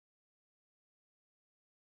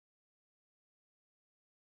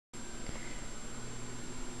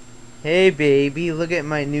Hey baby, look at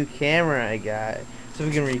my new camera I got. So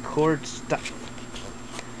we can record stuff.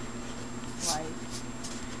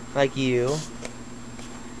 Like you.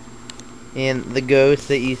 And the ghost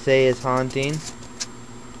that you say is haunting.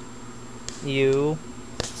 You.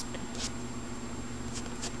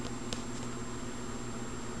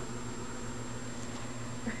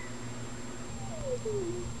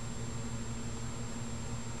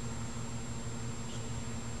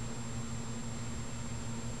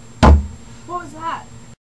 What was that?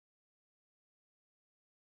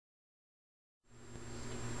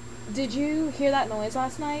 Did you hear that noise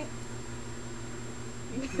last night?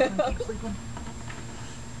 Keep sleeping.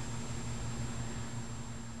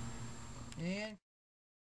 And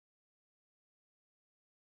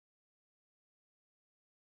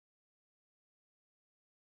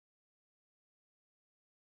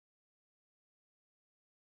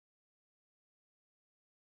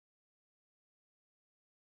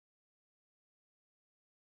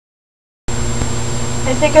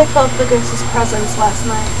I think I felt the ghost's presence last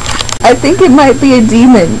night. I think it might be a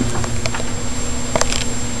demon.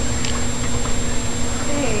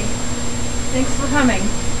 Hey, thanks for coming.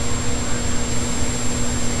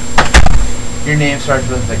 your name starts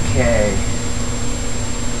with a K.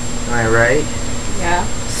 Am I right? Yeah.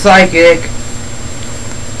 Psychic!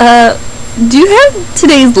 Do you have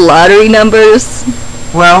today's lottery numbers?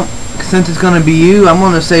 Well, since it's gonna be you, I'm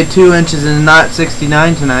gonna say 2 inches and not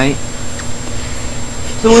 69 tonight.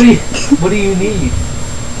 So what do you need?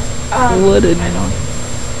 What a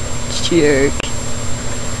jerk.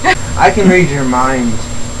 I can read your mind.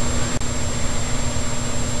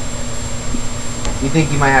 You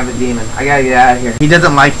think you might have a demon. I gotta get out of here. He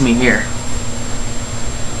doesn't like me here.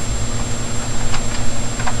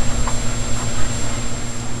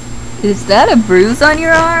 Is that a bruise on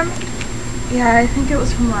your arm? Yeah, I think it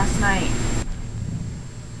was from last night.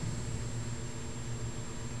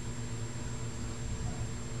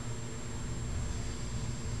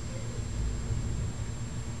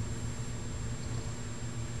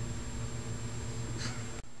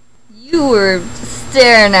 You were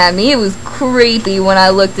staring at me. It was creepy when I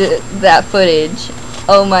looked at that footage.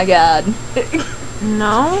 Oh my god.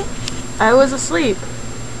 No, I was asleep.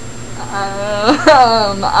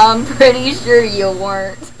 I'm pretty sure you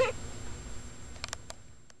weren't.